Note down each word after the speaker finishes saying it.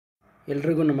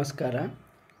ಎಲ್ರಿಗೂ ನಮಸ್ಕಾರ.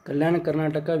 ಕಲ್ಯಾಣ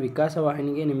ಕರ್ನಾಟಕ ವಿಕಾಸ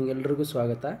ವಾಹಿನಿಗೆ ನಿಮಗೆಲ್ಲರಿಗೂ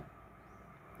ಸ್ವಾಗತ.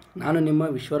 ನಾನು ನಿಮ್ಮ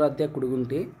ವಿಶ್ವರಾಧ್ಯ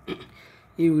ಕುಡುಗುಂಟಿ.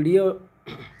 ಈ ವಿಡಿಯೋ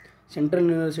ಸೆಂಟ್ರಲ್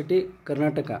ಯೂನಿವರ್ಸಿಟಿ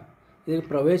ಕರ್ನಾಟಕ ಇದಕ್ಕೆ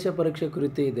ಪ್ರವೇಶ ಪರೀಕ್ಷೆ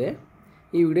ಕುರಿತು ಇದೆ.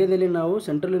 ಈ ವಿಡಿಯೋದಲ್ಲಿ ನಾವು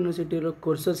ಸೆಂಟ್ರಲ್ ಯೂನಿವರ್ಸಿಟಿ ಇರೋ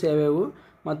ಕೋರ್ಸಸ್ ಯಾವ್ಯಾವು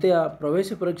ಮತ್ತು ಆ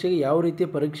ಪ್ರವೇಶ ಪರೀಕ್ಷೆಗೆ ಯಾವ ರೀತಿಯ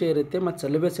ಪರೀಕ್ಷೆ ಇರುತ್ತೆ ಮತ್ತು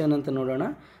ಸಿಲೆಬಸ್ ಏನಂತ ನೋಡೋಣ.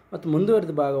 ಮತ್ತು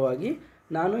ಮುಂದುವರೆದ ಭಾಗವಾಗಿ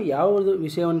ನಾನು ಯಾವುದು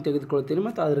ವಿಷಯವನ್ನು ತೆಗೆದುಕೊಳ್ತೀನಿ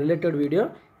ಮತ್ತು ಅದರ ರಿಲೇಟೆಡ್ ವಿಡಿಯೋ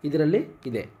ಇದರಲ್ಲಿ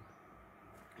ಇದೆ.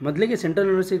 ಮೊದಲಿಗೆ ಸೆಂಟ್ರಲ್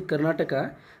ಯೂನಿವರ್ಸಿಟಿ ಕರ್ನಾಟಕ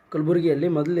ಕಲಬುರಗಿಯಲ್ಲಿ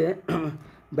ಮೊದಲೇ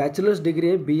ಬ್ಯಾಚುಲರ್ಸ್ ಡಿಗ್ರಿ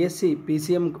BSc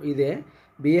PCM ಇದೆ.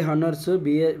 BA honours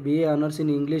BA honours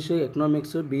in English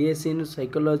economics, BSc in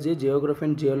psychology, geography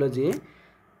and geology,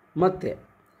 ಮತ್ತು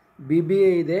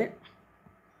BBA ಇದೆ,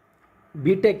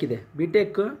 BTech ಇದೆ.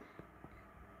 BTech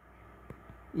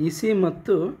EC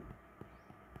ಮತ್ತು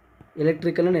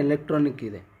ಎಲೆಕ್ಟ್ರಿಕಲ್ ಆ್ಯಂಡ್ ಎಲೆಕ್ಟ್ರಾನಿಕ್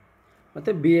ಇದೆ,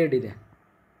 ಮತ್ತು B.Ed ಇದೆ.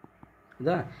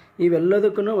 ಹೌದಾ?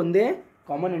 ಇವೆಲ್ಲದಕ್ಕೂ ಒಂದೇ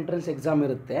ಕಾಮನ್ ಎಂಟ್ರೆನ್ಸ್ ಎಕ್ಸಾಮ್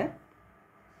ಇರುತ್ತೆ.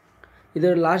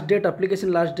 ಇದರ last date,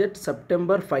 application last date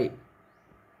September 5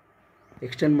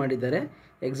 extend ಮಾಡಿದ್ದಾರೆ.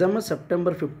 ಎಕ್ಸಾಮು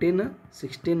ಸೆಪ್ಟೆಂಬರ್ 15,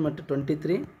 16 ಮತ್ತು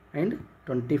 23 ಆ್ಯಂಡ್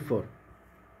 24.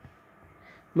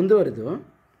 ಮುಂದುವರೆದು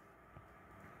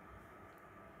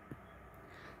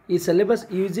ಈ ಸಿಲೆಬಸ್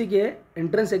ಯೂಜಿಗೆ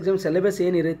ಎಂಟ್ರೆನ್ಸ್ ಎಕ್ಸಾಮ್ ಸಿಲೆಬಸ್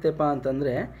ಏನಿರುತ್ತಪ್ಪ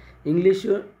ಅಂತಂದರೆ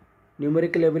English,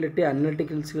 numerical ability,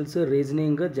 analytical skills,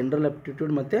 reasoning, general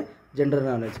aptitude ಮತ್ತು ಜನರಲ್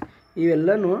ನಾಲೆಜ್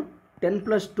ಇವೆಲ್ಲನೂ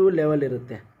 10+2 ಲೆವೆಲ್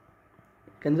ಇರುತ್ತೆ.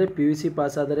 ಯಾಕೆಂದರೆ PUC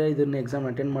ಪಾಸ್ ಆದರೆ ಇದನ್ನು ಎಕ್ಸಾಮ್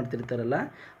ಅಟೆಂಡ್ ಮಾಡ್ತಿರ್ತಾರಲ್ಲ,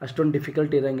 ಅಷ್ಟೊಂದು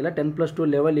ಡಿಫಿಕಲ್ಟ್ ಇರೋಂಗಿಲ್ಲ. 10+2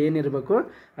 ಲೆವೆಲ್ ಏನಿರಬೇಕು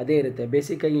ಅದೇ ಇರುತ್ತೆ.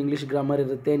 ಬೇಸಿಕ್ಕಾಗಿ ಇಂಗ್ಲೀಷ್ ಗ್ರಾಮರ್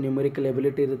ಇರುತ್ತೆ, ನ್ಯೂಮರಿಕಲ್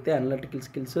ಎಬಿಲಿಟಿ ಇರುತ್ತೆ, analytical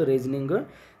skills, reasoning,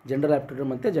 general aptitude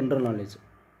ಮತ್ತು ಜನರಲ್ ನಾಲೆಜ್.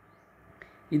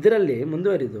 ಇದರಲ್ಲಿ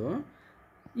ಮುಂದುವರಿದು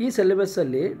ಈ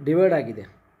ಸಿಲೆಬಸ್ಸಲ್ಲಿ ಡಿವೈಡ್ ಆಗಿದೆ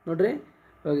ನೋಡಿರಿ.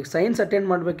 ಸೈನ್ಸ್ ಅಟೆಂಡ್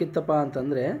ಮಾಡಬೇಕಿತ್ತಪ್ಪ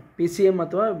ಅಂತಂದರೆ PCM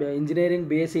ಅಥವಾ ಇಂಜಿನಿಯರಿಂಗ್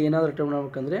BSc ಏನಾದರೂ ಅಟೆಂಡ್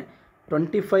ಮಾಡ್ಬೇಕಂದ್ರೆ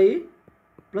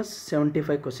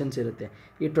 25+75 ಕ್ವಶನ್ಸ್ ಇರುತ್ತೆ.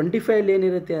 ಈ 25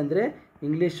 ಏನಿರುತ್ತೆ ಅಂದರೆ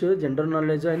English, general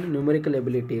knowledge and numerical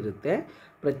ability ಇರುತ್ತೆ.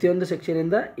 ಪ್ರತಿಯೊಂದು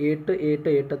ಸೆಕ್ಷನಿಂದ 8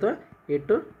 ಅಥವಾ 8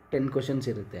 to 10 ಕ್ವಶನ್ಸ್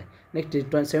ಇರುತ್ತೆ. ನೆಕ್ಸ್ಟ್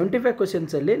 75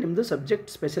 ಕ್ವಶನ್ಸಲ್ಲಿ ನಿಮ್ಮದು ಸಬ್ಜೆಕ್ಟ್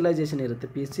ಸ್ಪೆಷಲೈಸೇಷನ್ ಇರುತ್ತೆ.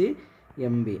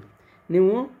 PCMB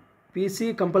ನೀವು PC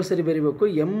ಕಂಪಲ್ಸರಿ ಬರೀಬೇಕು.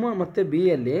 M ಮತ್ತು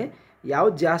Bಯಲ್ಲಿ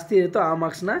ಯಾವ್ದು ಜಾಸ್ತಿ ಇರುತ್ತೋ ಆ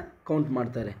ಮಾರ್ಕ್ಸ್ನ ಕೌಂಟ್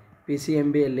ಮಾಡ್ತಾರೆ.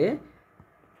 PCMBಯಲ್ಲಿ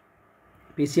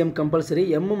PCM ಕಂಪಲ್ಸರಿ,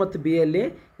 M ಮತ್ತು Bಯಲ್ಲಿ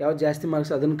ಯಾವ್ದು ಜಾಸ್ತಿ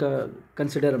ಮಾರ್ಕ್ಸ್ ಅದನ್ನು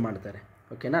ಕನ್ಸಿಡರ್ ಮಾಡ್ತಾರೆ.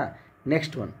 ಓಕೆನಾ?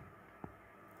 Next one,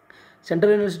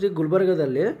 central university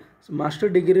ಗುಲ್ಬರ್ಗದಲ್ಲಿ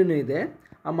master ಡಿಗ್ರಿನೂ ಇದೆ.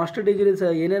 ಆ ಮಾಸ್ಟರ್ ಡಿಗ್ರಿ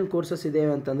ಏನೇನು ಕೋರ್ಸಸ್ ಇದೆ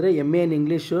ಅಂತಂದರೆ MA in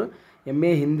English,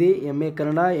 MA Hindi, MA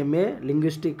Kannada, MA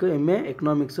linguistic, MA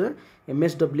economics,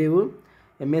 MSW,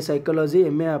 MA psychology,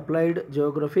 MA applied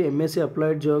geography, MSc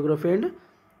applied geography and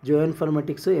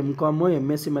ಜಿಯೋಇನ್ಫಾರ್ಮೆಟಿಕ್ಸ್, MCOM,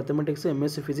 MSc mathematics,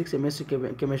 MSc physics, MSc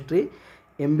chemistry,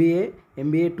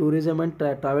 MBA tourism and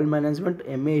travel management,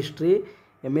 MA history,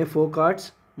 MA folk arts,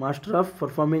 master of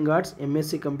performing arts,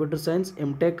 MSc computer science,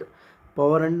 MTech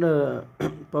power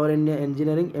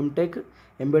engineering, MTech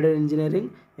embedded engineering,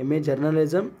 MA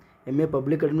journalism, MA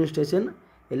public administration,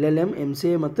 LLM,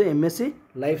 MCA ಮತ್ತು MSc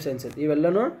life sciences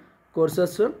ಇವೆಲ್ಲನೂ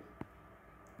courses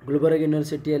Gulbarga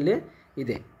ಯೂನಿವರ್ಸಿಟಿಯಲ್ಲಿ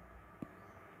ಇದೆ.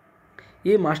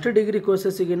 ಈ master degree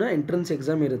ಕೋರ್ಸಸ್ಸಿಗಿನ entrance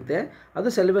exam ಇರುತ್ತೆ. ಅದು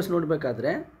syllabus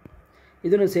ನೋಡಬೇಕಾದ್ರೆ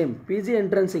ಇದನ್ನು same PG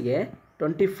ಎಂಟ್ರೆನ್ಸಿಗೆ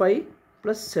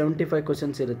 25+75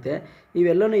 questions ಇರುತ್ತೆ.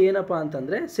 ಇವೆಲ್ಲವೂ ಏನಪ್ಪ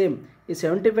ಅಂತಂದರೆ ಸೇಮ್ ಈ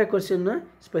 75 ಕ್ವಶನ್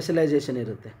ಸ್ಪೆಷಲೈಸೇಷನ್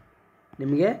ಇರುತ್ತೆ.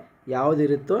 ನಿಮಗೆ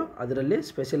ಯಾವುದಿರುತ್ತೋ ಅದರಲ್ಲಿ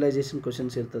ಸ್ಪೆಷಲೈಸೇಷನ್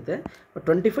ಕ್ವಶನ್ಸ್ ಇರ್ತದೆ. ಬಟ್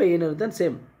 25 ಏನಿರುತ್ತೆ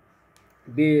ಸೇಮ್.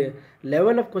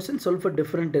 ಲೆವೆಲ್ ಆಫ್ ಕ್ವಶನ್ ಸ್ವಲ್ಪ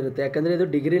ಡಿಫ್ರೆಂಟ್ ಇರುತ್ತೆ. ಯಾಕಂದರೆ ಇದು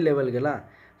ಡಿಗ್ರಿ ಲೆವೆಲ್ಗೆಲ್ಲ.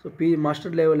 ಸೊ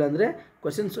ಮಾಸ್ಟರ್ ಲೆವೆಲ್ ಅಂದರೆ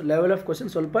ಕ್ವಶನ್ಸ್ ಲೆವೆಲ್ ಆಫ್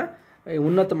ಕ್ವಶನ್ ಸ್ವಲ್ಪ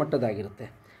ಉನ್ನತ ಮಟ್ಟದಾಗಿರುತ್ತೆ.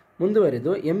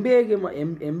 ಮುಂದುವರಿದು MBA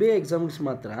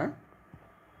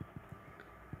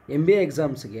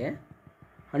ಎಕ್ಸಾಮ್ಸ್ಗೆ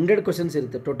 100 ಕ್ವಶನ್ಸ್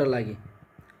ಇರುತ್ತೆ ಟೋಟಲ್ ಆಗಿ.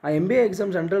 ಆ MBA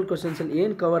ಎಕ್ಸಾಮ್ಸ್ 100 ಕ್ವಶನ್ಸಲ್ಲಿ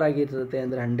ಏನು ಕವರ್ ಆಗಿರ್ತದೆ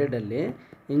ಅಂದರೆ 100ಅಲ್ಲಿ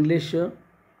English,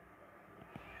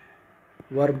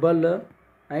 verbal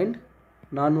and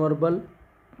non verbal,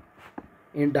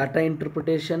 data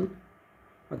interpretation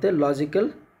ಮತ್ತು ಲಾಜಿಕಲ್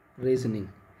ರೀಸನಿಂಗ್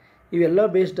ಇವೆಲ್ಲ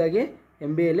ಬೇಸ್ಡಾಗಿ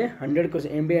MBAಲಿ 100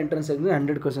 question, MBA entrance exam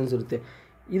 100 questions ಇರುತ್ತೆ.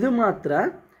 ಇದು ಮಾತ್ರ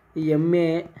ಈ MA,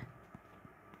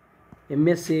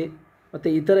 MSc ಮತ್ತು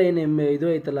ಈ ಥರ ಏನು ಇದು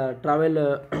ಐತಲ್ಲ ಟ್ರಾವೆಲ್,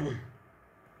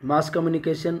 ಮಾಸ್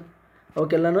ಕಮ್ಯುನಿಕೇಷನ್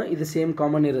ಅವಕ್ಕೆಲ್ಲನೂ ಇದು ಸೇಮ್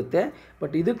ಕಾಮನ್ ಇರುತ್ತೆ.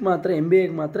 ಬಟ್ ಇದಕ್ಕೆ ಮಾತ್ರ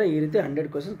MBAಗೆ ಮಾತ್ರ ಈ ರೀತಿ 100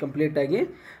 ಕ್ವಶನ್ಸ್ ಕಂಪ್ಲೀಟಾಗಿ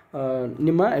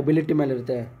ನಿಮ್ಮ ಎಬಿಲಿಟಿ ಮೇಲೆ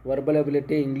ಇರುತ್ತೆ. Verbal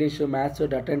ability, English, maths,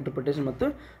 data interpretation ಮತ್ತು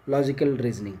ಲಾಜಿಕಲ್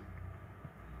ರೀಸನಿಂಗ್.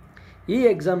 ಈ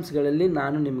ಎಕ್ಸಾಮ್ಸ್ಗಳಲ್ಲಿ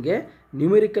ನಾನು ನಿಮಗೆ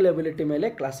ನ್ಯೂಮರಿಕಲ್ ಎಬಿಲಿಟಿ ಮೇಲೆ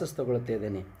ಕ್ಲಾಸಸ್ ತೊಗೊಳ್ತಾ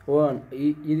ಇದ್ದೇನೆ.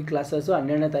 ಈ ಕ್ಲಾಸಸ್ಸು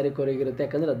 12ನೇ ತಾರೀಕುವರೆಗೆ ಇರುತ್ತೆ.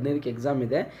 ಯಾಕಂದರೆ 15ಕ್ಕೆ ಎಕ್ಸಾಮ್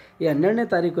ಇದೆ. ಈ 12ನೇ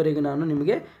ತಾರೀಕುವರೆಗೆ ನಾನು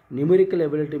ನಿಮಗೆ ನ್ಯೂಮರಿಕಲ್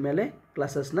ಎಬಿಲಿಟಿ ಮೇಲೆ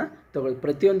ಕ್ಲಾಸಸ್ನ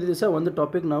ಪ್ರತಿಯೊಂದು ದಿವಸ ಒಂದು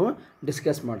ಟಾಪಿಕ್ ನಾವು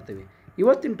ಡಿಸ್ಕಸ್ ಮಾಡ್ತೀವಿ.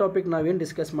 ಇವತ್ತಿನ ಟಾಪಿಕ್ ನಾವೇನು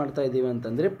ಡಿಸ್ಕಸ್ ಮಾಡ್ತಾ ಇದ್ದೀವಿ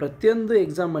ಅಂತಂದರೆ ಪ್ರತಿಯೊಂದು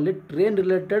ಎಕ್ಸಾಮಲ್ಲಿ ಟ್ರೈನ್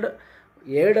ರಿಲೇಟೆಡ್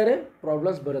ಎರಡರೇ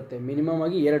ಪ್ರಾಬ್ಲಮ್ಸ್ ಬರುತ್ತೆ, ಮಿನಿಮಮ್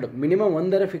ಆಗಿ ಎರಡು, ಮಿನಿಮಮ್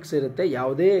ಒಂದರ ಫಿಕ್ಸ್ ಇರುತ್ತೆ.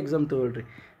 ಯಾವುದೇ ಎಕ್ಸಾಮ್ ತೊಗೊಳ್ರಿ,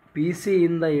 ಪಿ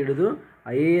ಸಿಯಿಂದ ಹಿಡಿದು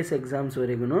IAS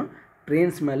ಎಕ್ಸಾಮ್ಸ್ವರೆಗೂ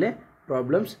ಟ್ರೈನ್ಸ್ ಮೇಲೆ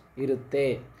ಪ್ರಾಬ್ಲಮ್ಸ್ ಇರುತ್ತೆ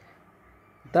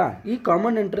ಆಯಿತಾ. ಈ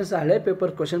ಕಾಮನ್ ಎಂಟ್ರೆನ್ಸ್ ಹಳೆ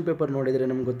ಪೇಪರ್ ಕ್ವಶನ್ ಪೇಪರ್ ನೋಡಿದರೆ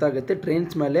ನಮ್ಗೆ ಗೊತ್ತಾಗುತ್ತೆ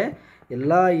ಟ್ರೈನ್ಸ್ ಮೇಲೆ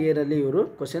ಎಲ್ಲ ಇಯರಲ್ಲಿ ಇವರು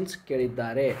ಕ್ವಶನ್ಸ್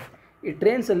ಕೇಳಿದ್ದಾರೆ. ಈ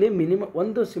ಟ್ರೈನ್ಸಲ್ಲಿ ಮಿನಿಮಮ್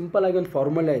ಒಂದು ಸಿಂಪಲ್ ಆಗಿ ಒಂದು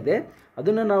ಫಾರ್ಮುಲಾ ಇದೆ,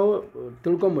 ಅದನ್ನು ನಾವು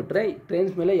ತಿಳ್ಕೊಂಬಿಟ್ರೆ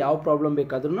ಟ್ರೈನ್ಸ್ ಮೇಲೆ ಯಾವ ಪ್ರಾಬ್ಲಮ್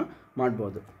ಬೇಕಾದ್ರೂ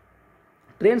ಮಾಡ್ಬೋದು.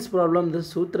 ಟ್ರೈನ್ಸ್ ಪ್ರಾಬ್ಲಮ್ದು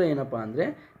ಸೂತ್ರ ಏನಪ್ಪ ಅಂದರೆ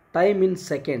time in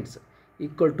seconds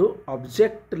equal to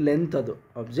object length, ಅದು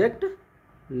object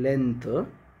length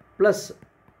plus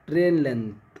train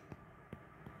length,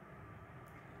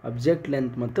 object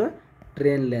length ಮತ್ತು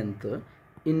train length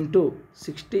into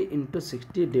 60 ×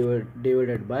 60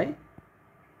 divided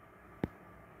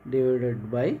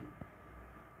by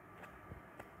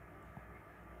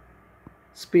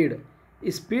speed.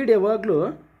 ಈ ಸ್ಪೀಡ್ ಯಾವಾಗಲೂ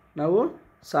ನಾವು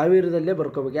ಸಾವಿರದಲ್ಲೇ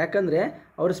ಬರ್ಕೋಬೇಕು, ಯಾಕಂದರೆ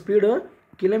ಅವ್ರ ಸ್ಪೀಡು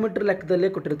ಕಿಲೋಮೀಟ್ರ್ ಲೆಕ್ಕದಲ್ಲೇ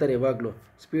ಕೊಟ್ಟಿರ್ತಾರೆ. ಯಾವಾಗಲೂ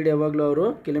ಸ್ಪೀಡ್ ಯಾವಾಗಲೂ ಅವರು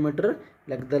ಕಿಲೋಮೀಟ್ರ್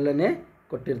ಲೆಕ್ಕದಲ್ಲೇ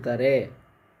ಕೊಟ್ಟಿರ್ತಾರೆ.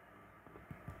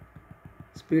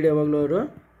 ಸ್ಪೀಡ್ ಯಾವಾಗಲೂ ಅವರು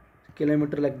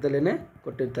ಕಿಲೋಮೀಟ್ರ್ ಲೆಕ್ಕದಲ್ಲೇ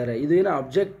ಕೊಟ್ಟಿರ್ತಾರೆ. ಇದು ಏನು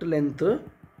ಆಬ್ಜೆಕ್ಟ್ ಲೆಂತ್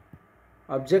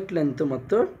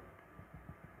ಮತ್ತು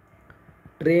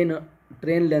ಟ್ರೈನ್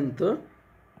ಲೆಂತ್,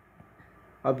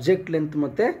 ಆಬ್ಜೆಕ್ಟ್ ಲೆಂತ್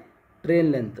ಮತ್ತು train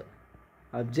length,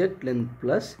 object length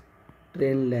plus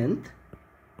train length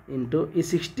into ಈ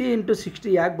 60 ×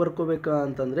 60 ಯಾಕೆ ಬರ್ಕೋಬೇಕು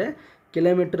ಅಂತಂದರೆ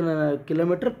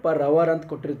ಕಿಲೋಮೀಟ್ರ್ ಪರ್ ಅವರ್ ಅಂತ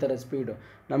ಕೊಟ್ಟಿರ್ತಾರೆ ಸ್ಪೀಡು.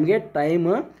 ನಮಗೆ ಟೈಮ್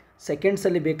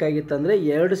ಸೆಕೆಂಡ್ಸಲ್ಲಿ ಬೇಕಾಗಿತ್ತಂದರೆ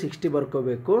 260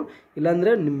 ಬರ್ಕೋಬೇಕು,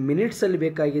 ಇಲ್ಲಾಂದರೆ ಮಿನಿಟ್ಸಲ್ಲಿ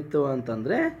ಬೇಕಾಗಿತ್ತು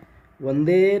ಅಂತಂದರೆ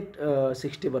ಒಂದೇ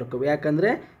 60 ಬರ್ಕೋಬೇಕು. ಯಾಕಂದರೆ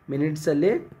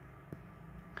ಮಿನಿಟ್ಸಲ್ಲಿ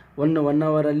ಒನ್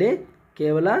ಅವರಲ್ಲಿ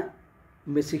ಕೇವಲ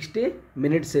 60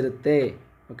 ಮಿನಿಟ್ಸ್ ಇರುತ್ತೆ.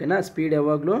 ಓಕೆನಾ. ಸ್ಪೀಡ್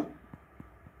ಯಾವಾಗಲೂ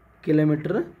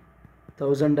ಕಿಲೋಮೀಟ್ರ್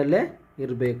 1000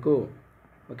 ಇರಬೇಕು.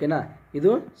 ಓಕೆನಾ.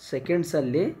 ಇದು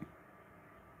ಸೆಕೆಂಡ್ಸಲ್ಲಿ,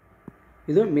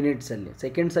 ಇದು ಮಿನಿಟ್ಸಲ್ಲಿ.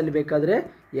 ಸೆಕೆಂಡ್ಸಲ್ಲಿ ಬೇಕಾದರೆ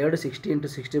 260 ×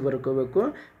 60 ಬರ್ಕೋಬೇಕು,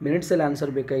 ಮಿನಿಟ್ಸಲ್ಲಿ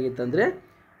ಆನ್ಸರ್ ಬೇಕಾಗಿತ್ತಂದರೆ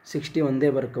 60 ಒಂದೇ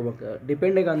ಬರ್ಕೋಬೇಕು.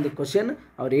 ಡಿಪೆಂಡಿಂಗ್ ಆನ್ ದಿ ಕ್ವಶನ್,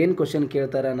 ಅವ್ರು ಏನು ಕ್ವಶನ್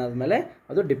ಕೇಳ್ತಾರೆ ಅನ್ನೋದ್ಮೇಲೆ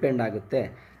ಅದು ಡಿಪೆಂಡ್ ಆಗುತ್ತೆ.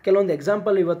 ಕೆಲವೊಂದು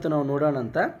ಎಕ್ಸಾಂಪಲ್ ಇವತ್ತು ನಾವು ನೋಡೋಣ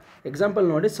ಅಂತ, ಎಕ್ಸಾಂಪಲ್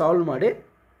ನೋಡಿ ಸಾಲ್ವ್ ಮಾಡಿ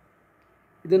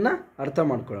ಇದನ್ನು ಅರ್ಥ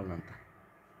ಮಾಡ್ಕೊಳ್ಳೋಣ ಅಂತ.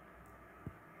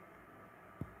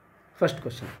 ಫಸ್ಟ್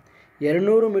ಕ್ವಶನ್,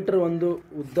 200 ಮೀಟರ್ ಒಂದು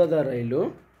ಉದ್ದದ ರೈಲು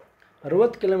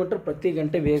 60 ಕಿಲೋಮೀಟರ್ ಪ್ರತಿ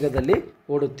ಗಂಟೆ ವೇಗದಲ್ಲಿ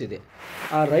ಓಡುತ್ತಿದೆ.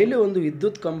 ಆ ರೈಲು ಒಂದು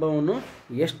ವಿದ್ಯುತ್ ಕಂಬವನ್ನು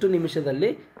ಎಷ್ಟು ನಿಮಿಷದಲ್ಲಿ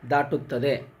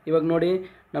ದಾಟುತ್ತದೆ? ಇವಾಗ ನೋಡಿ,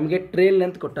 ನಮಗೆ ಟ್ರೈನ್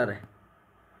ಲೆಂತ್ ಕೊಟ್ಟಾರೆ,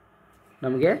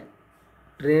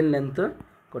 ಟ್ರೈನ್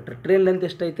ಲೆಂತ್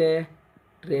ಎಷ್ಟೈತೆ?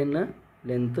 ಟ್ರೈನ್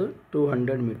ಲೆಂತ್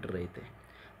 200 ಮೀಟರ್ ಐತೆ.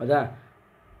 ಹೌದಾ?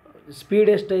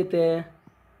 ಸ್ಪೀಡ್ ಎಷ್ಟೈತೆ?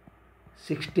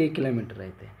 60 ಕಿಲೋಮೀಟರ್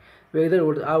ಐತೆ. ವೇಗದಲ್ಲಿ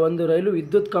ಓಡ್ ಆ ಒಂದು ರೈಲು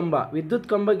ವಿದ್ಯುತ್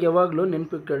ಕಂಬಕ್ಕೆ ಯಾವಾಗಲೂ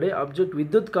ನೆನಪಿಟ್ಕೊಳ್ಳಿ, ಆಬ್ಜೆಕ್ಟ್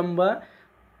ವಿದ್ಯುತ್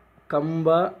ಕಂಬ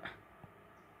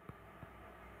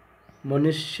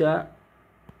ಮನುಷ್ಯ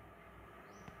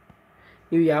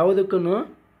ಇವು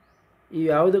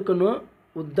ಯಾವುದಕ್ಕೂ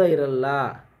ಉದ್ದ ಇರಲ್ಲ.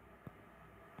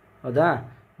 ಹೌದಾ?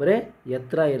 ಬರೀ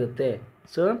ಎತ್ತರ ಇರುತ್ತೆ.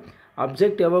 ಸೊ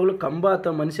ಆಬ್ಜೆಕ್ಟ್ ಯಾವಾಗಲೂ ಕಂಬ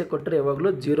ಅಥವಾ ಮನುಷ್ಯ ಕೊಟ್ಟರೆ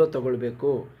ಯಾವಾಗಲೂ 0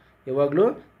 ತೊಗೊಳ್ಬೇಕು,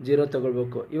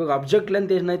 ಇವಾಗ ಆಬ್ಜೆಕ್ಟ್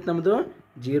ಲೆಂತ್ ಏನಾಯ್ತು? ನಮ್ಮದು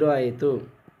 0 ಆಯಿತು.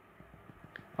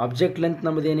 ಆಬ್ಜೆಕ್ಟ್ ಲೆಂತ್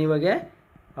ನಮ್ಮದು ಏನು? ಇವಾಗ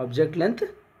ಆಬ್ಜೆಕ್ಟ್ ಲೆಂತ್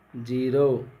 0.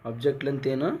 ಆಬ್ಜೆಕ್ಟ್ ಲೆಂತ್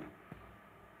ಏನು?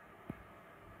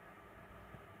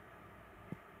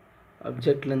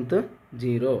 Object length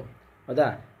 0. ಹೌದಾ?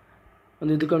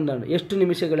 ಒಂದು ಇದ್ಕೊಂಡು ಎಷ್ಟು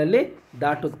ನಿಮಿಷಗಳಲ್ಲಿ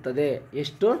ದಾಟುತ್ತದೆ?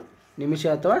 ಎಷ್ಟು ನಿಮಿಷ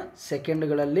ಅಥವಾ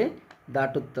ಸೆಕೆಂಡ್ಗಳಲ್ಲಿ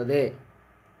ದಾಟುತ್ತದೆ?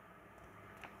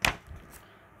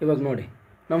 ಇವಾಗ ನೋಡಿ,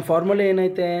 ನಮ್ಮ ಫಾರ್ಮುಲಾ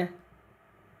ಏನೈತೆ?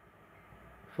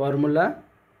 ಫಾರ್ಮುಲಾ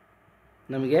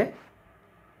ನಮಗೆ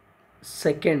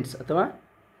ಸೆಕೆಂಡ್ಸ್ ಅಥವಾ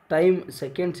time,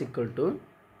 seconds equal to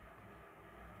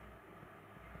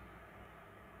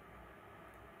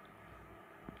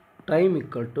time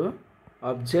equal to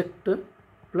object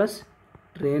plus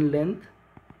train length.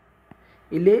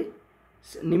 ಇಲ್ಲಿ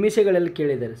ನಿಮಿಷಗಳಲ್ಲಿ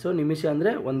ಕೇಳಿದ್ದಾರೆ, ಸೊ ನಿಮಿಷ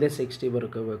ಅಂದರೆ ಒಂದೇ 60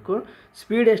 ಬರ್ಕೋಬೇಕು.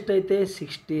 ಸ್ಪೀಡ್ ಎಷ್ಟೈತೆ?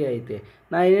 60 ಐತೆ.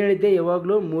 ನಾನು ಏನು ಹೇಳಿದ್ದೆ?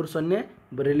 ಯಾವಾಗಲೂ 3 0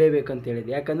 ಬರೀಲೇಬೇಕಂತ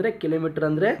ಹೇಳಿದ್ದೆ, ಯಾಕಂದರೆ ಕಿಲೋಮೀಟ್ರ್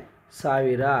ಅಂದರೆ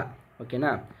 1000.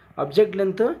 ಓಕೆನಾ. ಆಬ್ಜೆಕ್ಟ್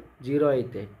ಲೆಂತು 0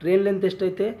 ಐತೆ. ಟ್ರೈನ್ ಲೆಂತ್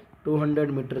ಎಷ್ಟೈತೆ?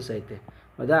 200 ಮೀಟರ್ಸ್ ಐತೆ.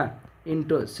 ಹೌದಾ?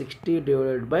 Into 60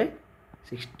 divided by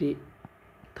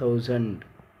 60,000.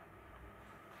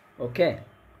 ಓಕೆ.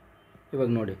 ಇವಾಗ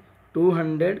ನೋಡಿ,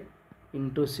 200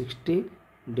 ಇಂಟು 60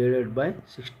 ಡಿವೈಡೆಡ್ ಬೈ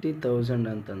 60,000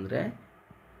 ಅಂತಂದರೆ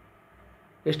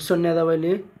ಎಷ್ಟು ಸೊನ್ನೆ ಅದಾವ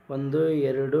ಇಲ್ಲಿ? 1 2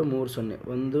 3 0,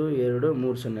 1 2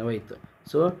 3 0 ಹೋಯ್ತು.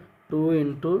 So 2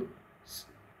 into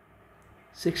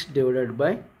 6 divided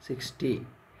by 60.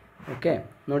 Okay.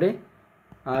 ನೋಡಿ,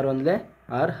 6 1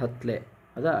 6 10.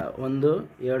 ಅದಾ 1 2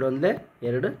 1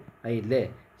 2 5.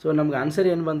 ಸೊ ನಮ್ಗೆ ಆನ್ಸರ್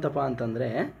ಏನು ಬಂತಪ್ಪ ಅಂತಂದರೆ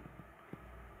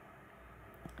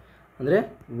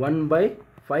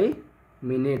 1/5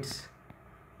 ಮಿನಿಟ್ಸ್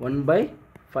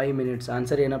 1/5 ಮಿನಿಟ್ಸ್.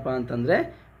 ಆನ್ಸರ್ ಏನಪ್ಪ ಅಂತಂದರೆ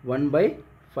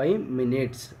 1/5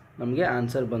 ಮಿನಿಟ್ಸ್ ನಮಗೆ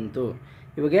ಆನ್ಸರ್ ಬಂತು.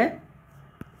 ಇವಾಗ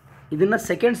ಇದನ್ನು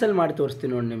ಸೆಕೆಂಡ್ಸಲ್ಲಿ ಮಾಡಿ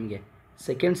ತೋರಿಸ್ತೀನಿ ನೋಡಿ ನಿಮಗೆ.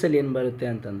 ಸೆಕೆಂಡ್ಸಲ್ಲಿ ಏನು ಬರುತ್ತೆ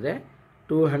ಅಂತಂದರೆ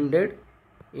 200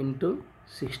 into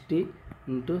 60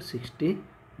 into 60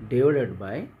 divided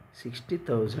by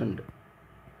 60,000.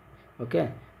 Okay,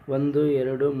 1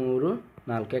 2 3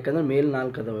 4, ಯಾಕಂದರೆ ಮೇಲೆ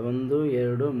 4 ಅದಾವೆ. 1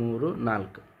 2 3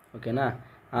 4. ಓಕೆನಾ,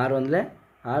 6 ಒಂದಲೇ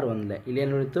 6 ಒಂದಲೇ,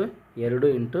 ಇಲ್ಲೇನು ಉಳಿತು 2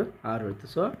 ಇಂಟು 6 ಉಳಿತು.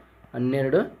 So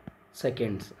 12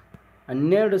 seconds.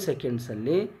 12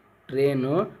 ಸೆಕೆಂಡ್ಸಲ್ಲಿ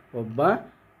ಟ್ರೇನು ಒಬ್ಬ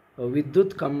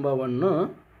ವಿದ್ಯುತ್ ಕಂಬವನ್ನು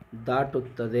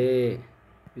ದಾಟುತ್ತದೆ.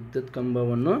 ವಿದ್ಯುತ್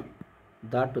ಕಂಬವನ್ನು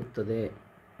ದಾಟುತ್ತದೆ.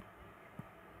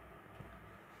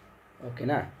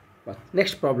 ಓಕೆನಾ,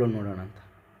 ನೆಕ್ಸ್ಟ್ ಪ್ರಾಬ್ಲಮ್ ನೋಡೋಣ ಅಂತ.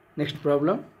 ನೆಕ್ಸ್ಟ್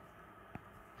ಪ್ರಾಬ್ಲಮ್,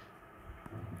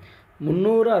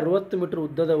 360 ಮೀಟರ್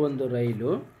ಉದ್ದದ ಒಂದು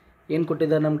ರೈಲು ಏನು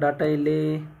ಕೊಟ್ಟಿದ್ದಾರೆ ನಮ್ಮ ಡಾಟಾ ಇಲ್ಲಿ?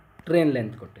 ಟ್ರೈನ್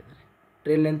ಲೆಂತ್ ಕೊಟ್ಟಿದ್ದಾರೆ.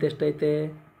 ಟ್ರೈನ್ ಲೆಂತ್ ಎಷ್ಟೈತೆ?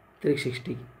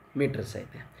 360 ಮೀಟರ್ಸ್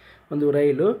ಐತೆ. ಒಂದು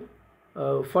ರೈಲು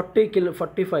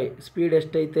 45 ಸ್ಪೀಡ್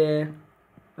ಎಷ್ಟೈತೆ?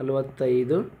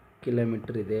 45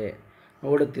 ಕಿಲೋಮೀಟ್ರ್ ಇದೆ,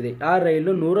 ಓಡುತ್ತಿದೆ. ಆ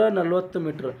ರೈಲು 140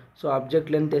 ಮೀಟ್ರ್. ಸೊ ಆಬ್ಜೆಕ್ಟ್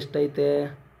ಲೆಂತ್ ಎಷ್ಟೈತೆ?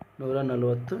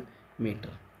 140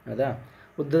 ಮೀಟ್ರ್. ಹೌದಾ?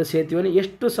 ಉದ್ದದ ಸೇತುವೆಯನ್ನು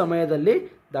ಎಷ್ಟು ಸಮಯದಲ್ಲಿ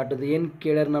ದಾಟುತ್ತದೆ? ಏನು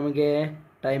ಕೇಳ್ಯಾರ ನಮಗೆ?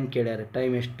 ಟೈಮ್ ಕೇಳ್ಯಾರ.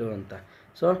 ಟೈಮ್ ಎಷ್ಟು ಅಂತ.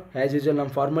 ಸೊ ಆ್ಯಸ್ ಯೂಶುವಲ್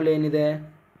ನಮ್ಮ ಫಾರ್ಮುಲಾ ಏನಿದೆ?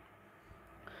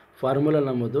 ಫಾರ್ಮುಲಾ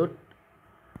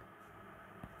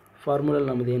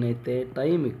ನಮ್ಮದು ಏನೈತೆ?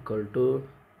 Time equal to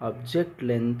object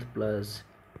length plus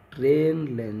train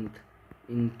length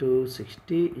into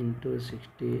 60 into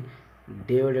 60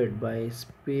 divided by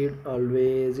speed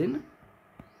always in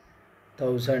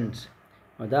thousands.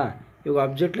 ಹೌದಾ? ಇವಾಗ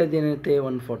ಆಬ್ಜೆಕ್ಟ್ ಲೆಂತ್ ಏನೈತೆ?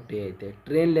 140 ಐತೆ.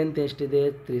 ಟ್ರೈನ್ ಲೆಂತ್ ಎಷ್ಟಿದೆ?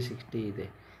 360 ಇದೆ.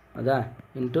 ಹೌದಾ?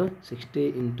 ಇಂಟು 60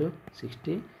 ಇಂಟು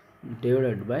 60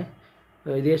 ಡಿವೈಡೆಡ್ ಬೈ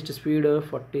ಇದೆಷ್ಟು ಸ್ಪೀಡು?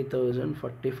 40,000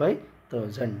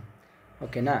 45,000.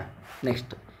 ಓಕೆನಾ?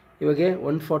 ನೆಕ್ಸ್ಟ್ ಇವಾಗ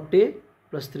 140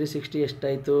 ಪ್ಲಸ್ 360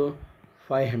 ಎಷ್ಟಾಯಿತು?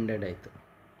 500 ಆಯಿತು.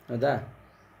 ಹೌದಾ?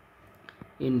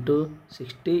 Into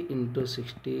 60 into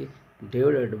 60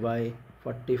 divided by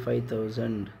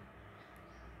 45,000.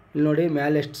 ಇಲ್ಲಿ ನೋಡಿ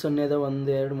ಮೇಲೆ ಎಷ್ಟು ಸೊನ್ನೆ ಅದ? 1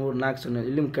 2 3 4 ಸೊನ್ನೆ.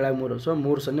 ಇಲ್ಲಿ ಕೆಳಗೆ 3. ಸೊ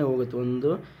 3 ಸೊನ್ನೆ ಹೋಗುತ್ತೆ.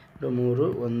 1 2 3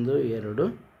 1 2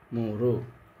 3.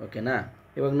 ಓಕೆನಾ?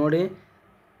 ಇವಾಗ ನೋಡಿ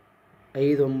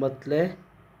 5 9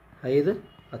 5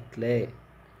 10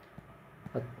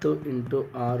 10 ಇಂಟು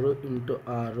 6 ಇಂಟು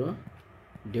 6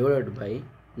 ಡಿವೈಡೆಡ್ ಬೈ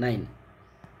 9.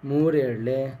 3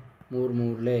 2 3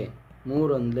 3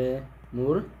 3 1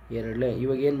 3 2.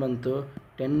 ಇವಾಗ ಏನು ಬಂತು?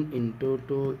 10 ಇಂಟು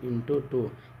 2 ಇಂಟು 2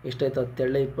 ಎಷ್ಟಾಯ್ತು?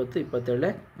 17 20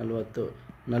 22 40.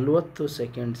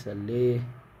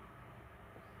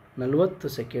 40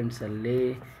 ಸೆಕೆಂಡ್ಸಲ್ಲಿ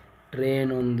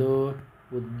ಟ್ರೈನ್ ಒಂದು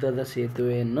ಉದ್ದದ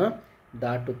ಸೇತುವೆಯನ್ನು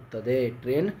ದಾಟುತ್ತದೆ.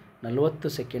 ಟ್ರೈನ್ 40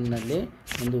 ಸೆಕೆಂಡ್ನಲ್ಲಿ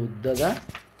ಒಂದು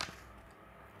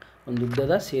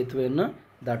ಉದ್ದದ ಸೇತುವೆಯನ್ನು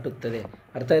ದಾಟುತ್ತದೆ.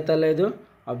 ಅರ್ಥ ಆಯ್ತಲ್ಲ? ಇದು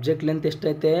ಆಬ್ಜೆಕ್ಟ್ ಲೆಂತ್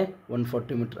ಎಷ್ಟೈತೆ?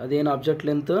 140 ಮೀಟ್ರ್. ಅದೇನು ಆಬ್ಜೆಕ್ಟ್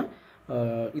ಲೆಂತು?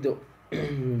 ಇದು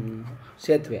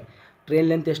ಸೇತುವೆ. ಟ್ರೈನ್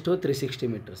ಲೆಂತ್ ಎಷ್ಟು? 360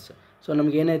 ಮೀಟರ್ಸ್. ಸೊ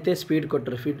ನಮಗೇನೈತೆ? ಸ್ಪೀಡ್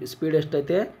ಕೊಟ್ಟರು. ಸ್ಪೀಡ್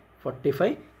ಎಷ್ಟೈತೆ?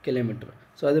 45 ಕಿಲೋಮೀಟ್ರ್.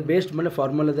 ಸೊ ಅದು ಬೇಸ್ಡ್ ಮೇಲೆ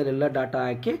ಫಾರ್ಮುಲಾದಲ್ಲೆಲ್ಲ ಡಾಟಾ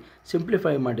ಹಾಕಿ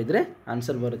ಸಿಂಪ್ಲಿಫೈ ಮಾಡಿದರೆ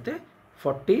ಆನ್ಸರ್ ಬರುತ್ತೆ.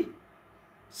 40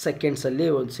 ಸೆಕೆಂಡ್ಸಲ್ಲಿ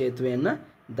ಒಂದು ಸೇತುವೆಯನ್ನು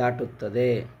ದಾಟುತ್ತದೆ.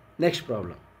 ನೆಕ್ಸ್ಟ್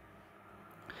ಪ್ರಾಬ್ಲಮ್,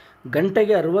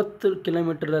 ಗಂಟೆಗೆ 60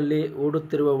 ಕಿಲೋಮೀಟರಲ್ಲಿ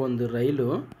ಓಡುತ್ತಿರುವ ಒಂದು ರೈಲು,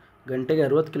 ಗಂಟೆಗೆ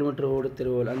 60 ಕಿಲೋಮೀಟರ್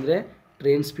ಓಡುತ್ತಿರುವ ಅಂದರೆ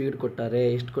ಟ್ರೈನ್ ಸ್ಪೀಡ್ ಕೊಟ್ಟಾರೆ.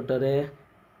 ಎಷ್ಟು ಕೊಟ್ಟಾರೆ?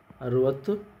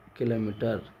 60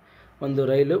 ಕಿಲೋಮೀಟರ್. ಒಂದು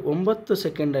ರೈಲು 9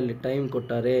 ಸೆಕೆಂಡಲ್ಲಿ ಟೈಮ್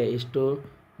ಕೊಟ್ಟಾರೆ. ಎಷ್ಟು?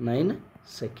 9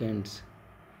 ಸೆಕೆಂಡ್ಸ್.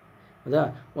 ಹೌದಾ?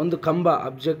 ಒಂದು ಕಂಬ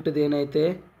ಆಬ್ಜೆಕ್ಟ್ದು ಏನೈತೆ?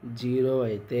 0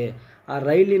 ಐತೆ. ಆ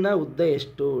ರೈಲಿನ ಉದ್ದ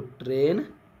ಎಷ್ಟು? ಟ್ರೈನ್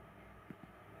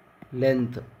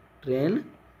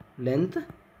ಲೆಂತ್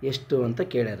ಎಷ್ಟು ಅಂತ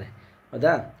ಕೇಳ್ಯಾರೆ.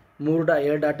 ಹೌದಾ?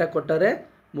 2 ಡಾಟಾ ಕೊಟ್ಟಾರೆ.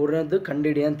 ಮೂರನೇದು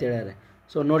ಕಂಡಿಡಿ ಅಂತ ಹೇಳ್ಯಾರೆ.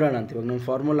 ಸೊ ನೋಡೋಣ ಅಂತ. ಇವಾಗ ನಮ್ಮ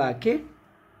ಫಾರ್ಮುಲಾ ಹಾಕಿ,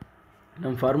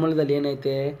 ನಮ್ಮ ಫಾರ್ಮುಲಾದಲ್ಲಿ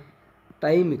ಏನೈತೆ?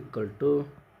 Time equal to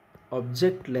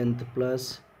object length plus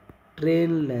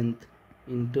train length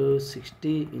into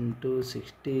 60 into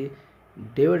 60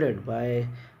 divided by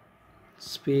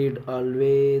speed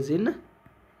always in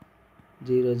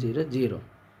 0 0 0.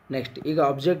 Next ಈಗ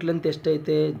ಆಬ್ಜೆಕ್ಟ್ ಲೆಂತ್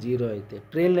ಎಷ್ಟೈತೆ? 0 ಐತೆ.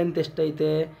 ಟ್ರೈನ್ ಲೆಂತ್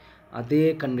ಎಷ್ಟೈತೆ? ಅದೇ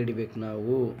ಕಂಡುಹಿಡಿಬೇಕು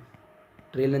ನಾವು.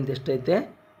 ಟ್ರೈನ್ ಲೆಂತ್ ಎಷ್ಟೈತೆ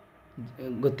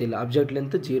ಗೊತ್ತಿಲ್ಲ. ಆಬ್ಜೆಕ್ಟ್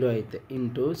ಲೆಂತ್ 0 ಐತೆ.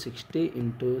 Into 60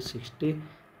 into 60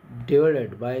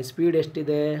 divided by speed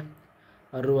ಎಷ್ಟಿದೆ?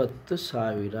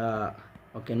 60,000.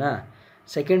 ಓಕೆನಾ?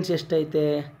 ಸೆಕೆಂಡ್ಸ್ ಎಷ್ಟೈತೆ?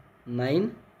 9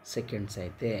 ಸೆಕೆಂಡ್ಸ್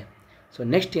ಐತೆ. ಸೊ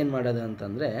ನೆಕ್ಸ್ಟ್ ಏನು ಮಾಡೋದು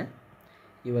ಅಂತಂದರೆ,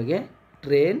 ಇವಾಗ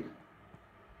ಟ್ರೈನ್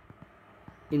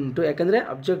ಇಂಟು, ಯಾಕಂದರೆ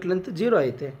ಆಬ್ಜೆಕ್ಟ್ ಲೆಂತ್ 0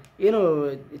 ಐತೆ, ಏನೂ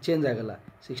ಚೇಂಜ್ ಆಗೋಲ್ಲ.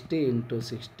 60 into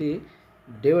 60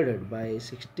 divided by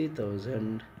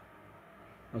 60,000.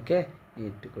 Okay,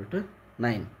 equal to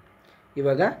 9.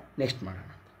 ಇವಾಗ ನೆಕ್ಸ್ಟ್ ಮಾಡೋಣ.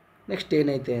 ನೆಕ್ಸ್ಟ್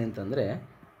ಏನೈತೆ ಅಂತಂದರೆ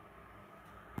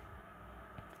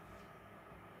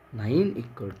 9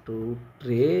 =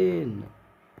 ಟ್ರೇನ್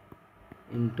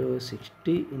ಇಂಟು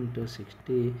 60 ×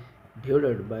 60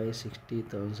 ಡಿವೈಡೆಡ್ ಬೈ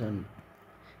 60,000.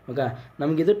 ಇವಾಗ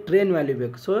ನಮಗಿದು ಟ್ರೇನ್ ವ್ಯಾಲ್ಯೂ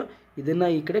ಬೇಕು. ಸೊ ಇದನ್ನು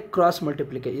ಈ ಕಡೆ ಕ್ರಾಸ್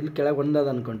ಮಲ್ಟಿಪ್ಲಿಕೇಶನ್, ಇಲ್ಲಿ ಕೆಳಗೆ ಒಂದಾದ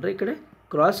ಅಂದ್ಕೊಂಡ್ರೆ ಈ ಕಡೆ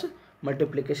ಕ್ರಾಸ್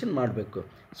ಮಲ್ಟಿಪ್ಲಿಕೇಶನ್ ಮಾಡಬೇಕು.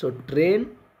 So train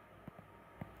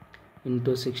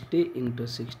into 60 ×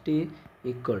 60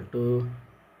 =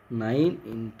 9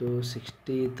 ×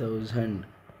 60,000.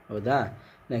 ಹೌದಾ?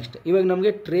 ನೆಕ್ಸ್ಟ್ ಇವಾಗ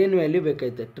ನಮಗೆ ಟ್ರೇನ್ ವ್ಯಾಲ್ಯೂ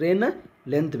ಬೇಕಾಯ್ತೆ, ಟ್ರೇನ್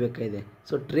ಲೆಂತ್ ಬೇಕಾಗಿದೆ.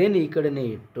 ಸೊ ಟ್ರೇನ್ ಈ ಕಡೆನೇ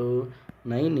ಇಟ್ಟು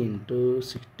 9 ×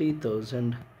 60,000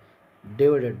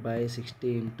 ಡಿವೈಡೆಡ್ ಬೈ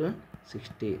 60 ×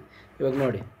 60. ಇವಾಗ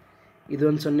ನೋಡಿ,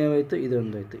 ಇದೊಂದು 0 ಹೋಯ್ತು,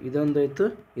 ಇದೊಂದು ಹೋಯ್ತು, ಇದೊಂದು ಹೋಯ್ತು,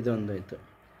 ಇದೊಂದು ಹೋಯ್ತು.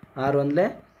 6 1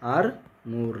 6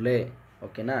 100.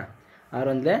 ಓಕೆನಾ?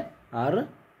 6 1 6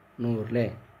 100.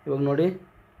 ಇವಾಗ ನೋಡಿ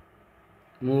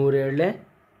 3 7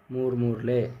 3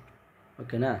 3.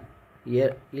 ಓಕೆನಾ?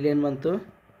 ಇಲ್ಲೇನು ಬಂತು?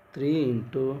 3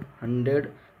 × 100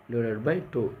 ಡಿವೈಡೆಡ್ ಬೈ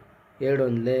 2. 2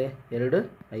 1 2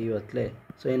 50.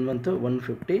 ಸೊ ಏನು ಬಂತು?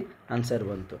 150 ಆನ್ಸರ್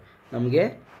ಬಂತು. ನಮಗೆ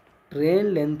ಟ್ರೇನ್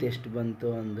ಲೆಂತ್ ಎಷ್ಟು ಬಂತು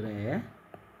ಅಂದರೆ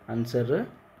ಆನ್ಸರ್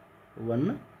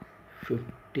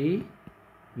 150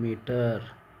 ಮೀಟರ್.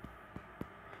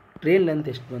 ಟ್ರೇನ್ ಲೆಂತ್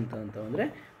ಎಷ್ಟು ಬಂತು ಅಂತ ಅಂದರೆ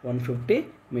 150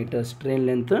 metres. Train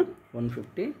length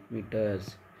 150 metres.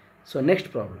 So next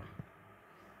problem.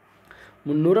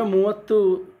 330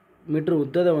 metre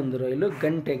ಉದ್ದದ ಒಂದು ರೈಲು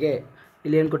ಗಂಟೆಗೆ,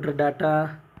 ಇಲ್ಲಿ ಏನು ಕೊಟ್ಟರೆ ಡಾಟಾ?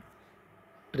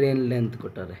 Train length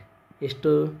ಕೊಟ್ಟಾರೆ.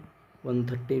 ಎಷ್ಟು?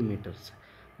 130 ಮೀಟರ್ಸ್.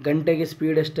 ಗಂಟೆಗೆ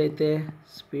ಸ್ಪೀಡ್ ಎಷ್ಟೈತೆ?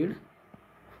 ಸ್ಪೀಡ್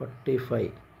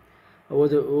 45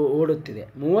 ಓಡುತ್ತಿದೆ.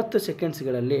 30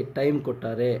 ಸೆಕೆಂಡ್ಸ್ಗಳಲ್ಲಿ ಟೈಮ್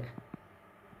ಕೊಟ್ಟಾರೆ.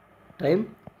 ಟೈಮ್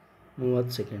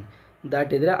 30 ಸೆಕೆಂಡ್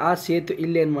ದಾಟಿದರೆ ಆ ಸೇತು,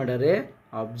 ಇಲ್ಲೇನು ಮಾಡ್ಯಾರೆ?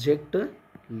 Object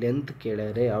length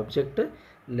ಕೇಳ್ಯಾರೆ. Object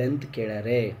length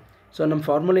ಕೇಳ್ಯಾರೆ. So ನಮ್ಮ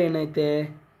ಫಾರ್ಮುಲಾ ಏನೈತೆ?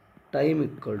 Time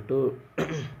 =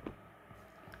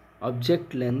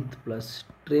 object length plus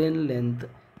train length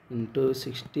into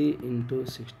 60 ×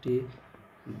 60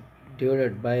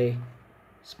 divided by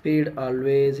speed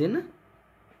always in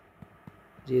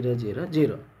 0 0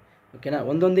 0. ಓಕೆನಾ?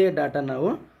 ಒಂದೊಂದೇ ಡಾಟಾ ನಾವು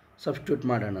ಸಬ್ಸ್ಟಿಟ್ಯೂಟ್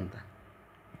ಮಾಡೋಣ ಅಂತ.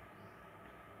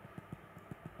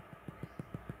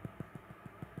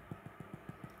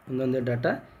 ಒಂದೊಂದೇ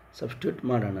ಡಾಟಾ ಸಬ್ಸ್ಟಿಟ್ಯೂಟ್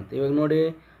ಮಾಡೋಣ ಅಂತ. ಇವಾಗ ನೋಡಿ,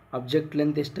 ಆಬ್ಜೆಕ್ಟ್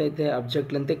ಲೆಂತ್ ಎಷ್ಟೈತೆ?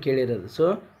 ಆಬ್ಜೆಕ್ಟ್ ಲೆಂತೇ ಕೇಳಿರೋದು. ಸೊ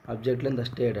ಆಬ್ಜೆಕ್ಟ್ ಲೆಂತ್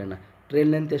ಅಷ್ಟೇ ಇಡೋಣ.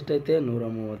 ಟ್ರೇನ್ ಲೆಂತ್ ಎಷ್ಟೈತೆ?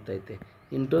 130 ಐತೆ.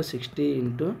 ಇಂಟು 60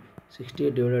 × 60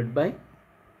 ಡಿವೈಡೆಡ್ ಬೈ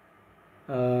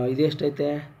ಇದು ಎಷ್ಟೈತೆ?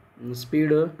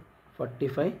 ಸ್ಪೀಡು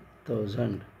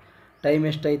 45,000. ಟೈಮ್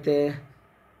ಎಷ್ಟೈತೆ?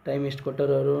 ಟೈಮ್ ಎಷ್ಟು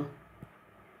ಕೊಟ್ಟರು ಅವರು?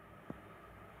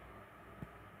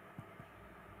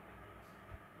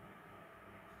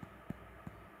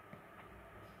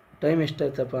 ಟೈಮ್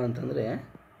ಎಷ್ಟಾಯ್ತಪ್ಪ ಅಂತಂದರೆ,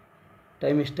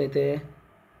 ಟೈಮ್ ಎಷ್ಟೈತೆ?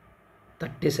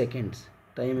 30 ಸೆಕೆಂಡ್ಸ್.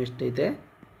 ಟೈಮ್ ಎಷ್ಟೈತೆ?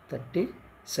 30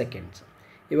 ಸೆಕೆಂಡ್ಸ್.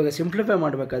 ಇವಾಗ ಸಿಂಪ್ಲಿಫೈ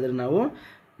ಮಾಡಬೇಕಾದ್ರೆ ನಾವು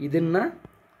ಇದನ್ನು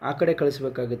ಆ ಕಡೆ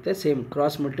ಕಳಿಸ್ಬೇಕಾಗುತ್ತೆ. ಸೇಮ್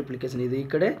ಕ್ರಾಸ್ ಮಲ್ಟಿಪ್ಲಿಕೇಶನ್, ಇದು ಈ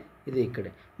ಕಡೆ, ಇದು ಈ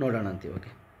ಕಡೆ. ನೋಡೋಣ ಅಂತ. ಇವಾಗ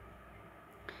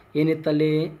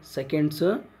ಏನಿತ್ತಲ್ಲಿ? ಸೆಕೆಂಡ್ಸು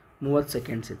 30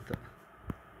 ಸೆಕೆಂಡ್ಸ್ ಇತ್ತು.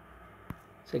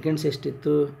 ಸೆಕೆಂಡ್ಸ್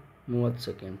ಎಷ್ಟಿತ್ತು? 30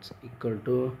 seconds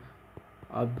 =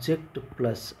 object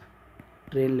plus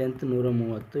train length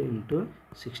 130 into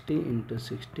 60 ×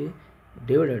 60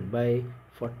 divided by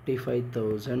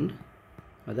 45,000.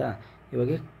 ಹೌದಾ?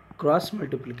 ಇವಾಗ ಕ್ರಾಸ್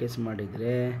ಮಲ್ಟಿಪ್ಲಿಕೇಶನ್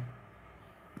ಮಾಡಿದರೆ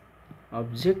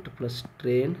object plus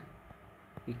train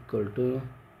 =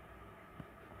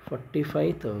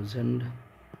 45,000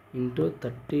 into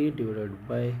 30 divided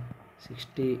by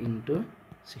 60 ×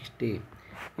 60.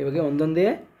 ಇವಾಗ ಒಂದೊಂದೇ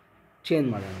ಚೇಂಜ್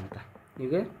ಮಾಡೋಣ ಅಂತ.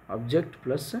 ಈಗ ಆಬ್ಜೆಕ್ಟ್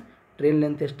ಪ್ಲಸ್ ಟ್ರೇನ್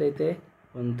ಲೆಂತ್ ಎಷ್ಟೈತೆ?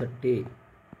 130.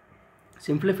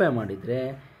 ಸಿಂಪ್ಲಿಫೈ ಮಾಡಿದರೆ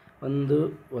 1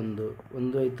 1 1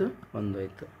 ಆಯಿತು, 1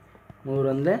 ಆಯಿತು. 3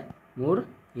 1 3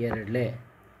 2 3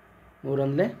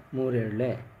 1 3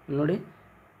 2. ನೋಡಿ,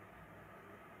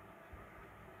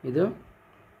 ಇದು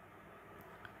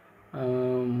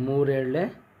 3 2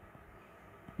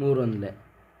 3 1.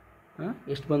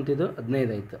 ಎಷ್ಟು ಬಂತಿದು? 15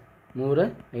 ಆಯಿತು. 3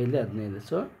 5 15.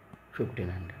 ಸೊ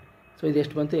 1500. ಸೊ ಇದು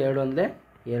ಎಷ್ಟು ಬಂತು? 2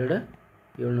 1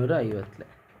 2 750.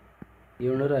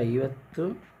 750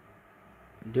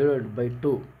 ಡಿವೈಡ್ ಬೈ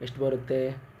 2 ಎಷ್ಟು ಬರುತ್ತೆ?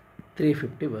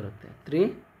 350 ಬರುತ್ತೆ. 3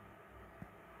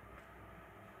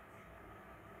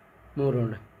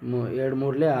 3 2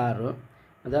 3 6.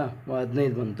 ಅದಾ?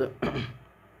 15 ಬಂತು.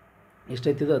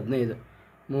 ಎಷ್ಟೈತಿದು? 15.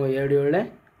 2 7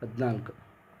 14.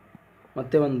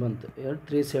 ಮತ್ತೆ ಒಂದು ಬಂತು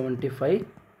 375.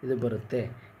 ಇದು ಬರುತ್ತೆ.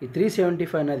 ಈ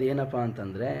 375 ಅನ್ನೋದು ಏನಪ್ಪ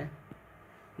ಅಂತಂದರೆ,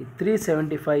 ಈ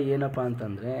 375 ಏನಪ್ಪ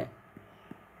ಅಂತಂದರೆ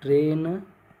ಟ್ರೇನ್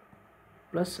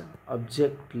ಪ್ಲಸ್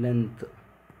ಆಬ್ಜೆಕ್ಟ್ ಲೆಂತ್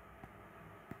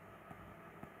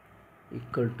 =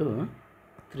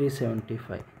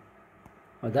 375.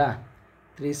 ಹೌದಾ?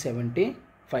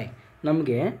 375.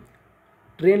 ನಮಗೆ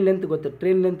ಟ್ರೈನ್ ಲೆಂತ್ ಗೊತ್ತು.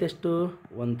 ಟ್ರೈನ್ ಲೆಂತ್ ಎಷ್ಟು?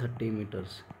 130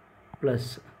 ಮೀಟರ್ಸ್ ಪ್ಲಸ್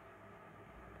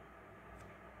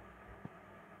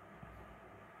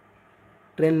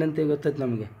ಟ್ರೈನ್ ಲೆಂತ್ ಗೊತ್ತೈತೆ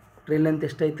ನಮಗೆ. ಟ್ರೈನ್ ಲೆಂತ್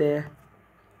ಎಷ್ಟೈತೆ?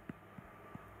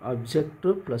 Object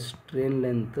plus train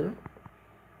length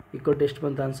equal to ಎಷ್ಟು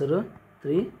ಬಂತು ಆನ್ಸರು?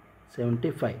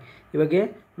 375. ಇವಾಗ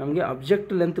ನಮಗೆ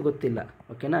ಆಬ್ಜೆಕ್ಟ್ ಲೆಂತ್ ಗೊತ್ತಿಲ್ಲ,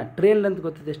 ಓಕೆನಾ. ಟ್ರೈನ್ ಲೆಂತ್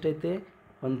ಗೊತ್ತಿದೆ ಎಷ್ಟೈತೆ?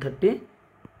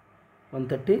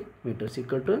 130 ಮೀಟರ್ಸ್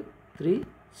ಈಕ್ವಲ್ ಟು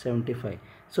 375.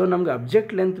 ಸೊ ನಮ್ಗೆ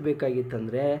ಅಬ್ಜೆಕ್ಟ್ ಲೆಂತ್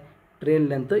ಬೇಕಾಗಿತ್ತಂದರೆ ಟ್ರೈನ್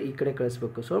ಲೆಂತ್ ಈ ಕಡೆ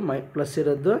ಕಳಿಸ್ಬೇಕು. ಸೊ ಪ್ಲಸ್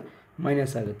ಇರೋದು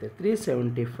ಮೈನಸ್ ಆಗುತ್ತೆ.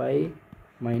 375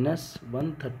 ಮೈನಸ್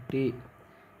 130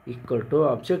 ಈಕ್ವಲ್ ಟು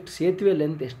ಆಬ್ಜೆಕ್ಟ್ ಸೇತುವೆ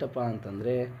ಲೆಂತ್ ಎಷ್ಟಪ್ಪ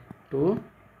ಅಂತಂದರೆ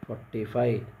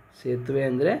 245. ಸೇತುವೆ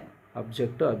ಅಂದರೆ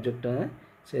ಆಬ್ಜೆಕ್ಟು, ಆಬ್ಜೆಕ್ಟ್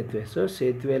ಸೇತುವೆ. ಸೊ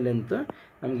ಸೇತುವೆ ಲೆಂತ್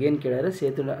ನಮಗೇನು ಕೇಳಿದ್ರೆ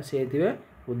ಸೇತುವೆ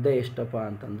ಉದ್ದ ಎಷ್ಟಪ್ಪ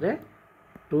ಅಂತಂದರೆ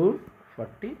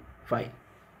 245.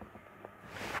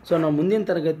 ಸೊ ನಾವು ಮುಂದಿನ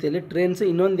ತರಗತಿಯಲ್ಲಿ ಟ್ರೈನ್ಸ್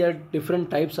ಇನ್ನೊಂದು 2 ಡಿಫ್ರೆಂಟ್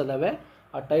ಟೈಪ್ಸ್ ಅದಾವೆ,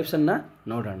 ಆ ಟೈಪ್ಸನ್ನು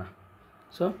ನೋಡೋಣ.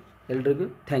 ಸೊ ಎಲ್ರಿಗೂ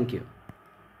ಥ್ಯಾಂಕ್ ಯು.